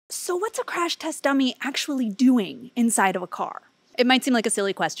So what's a crash test dummy actually doing inside of a car? It might seem like a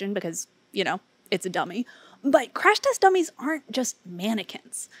silly question because, it's a dummy. But crash test dummies aren't just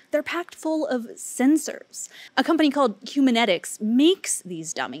mannequins. They're packed full of sensors. A company called Humanetics makes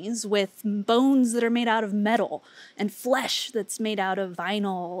these dummies with bones that are made out of metal and flesh that's made out of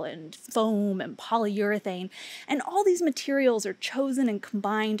vinyl and foam and polyurethane. And all these materials are chosen and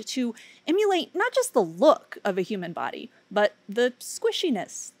combined to emulate not just the look of a human body, but the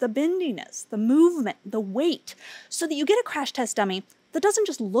squishiness, the bendiness, the movement, the weight, so that you get a crash test dummy that doesn't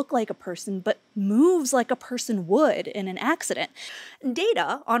just look like a person, but moves like a person would in an accident.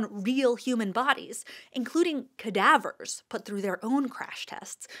 Data on real human bodies, including cadavers put through their own crash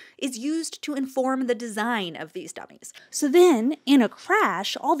tests, is used to inform the design of these dummies. So then, in a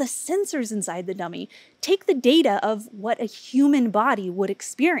crash, all the sensors inside the dummy take the data of what a human body would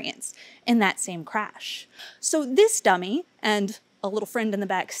experience in that same crash. So this dummy, and a little friend in the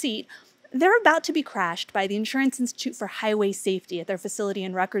back seat, they're about to be crashed by the Insurance Institute for Highway Safety at their facility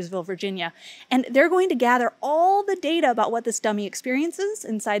in Ruckersville, Virginia. And they're going to gather all the data about what this dummy experiences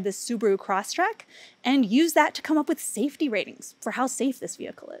inside this Subaru Crosstrek and use that to come up with safety ratings for how safe this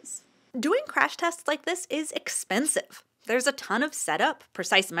vehicle is. Doing crash tests like this is expensive. There's a ton of setup,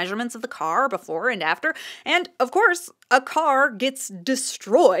 precise measurements of the car before and after, and of course, a car gets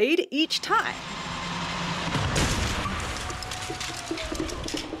destroyed each time.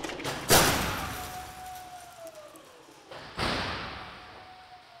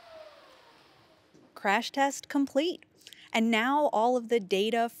 Crash test complete. And now all of the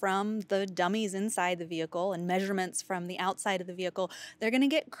data from the dummies inside the vehicle and measurements from the outside of the vehicle, they're going to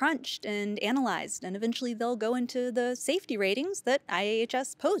get crunched and analyzed, and eventually they'll go into the safety ratings that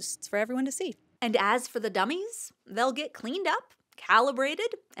IAHS posts for everyone to see. And as for the dummies, they'll get cleaned up,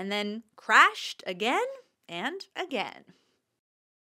 calibrated, and then crashed again and again.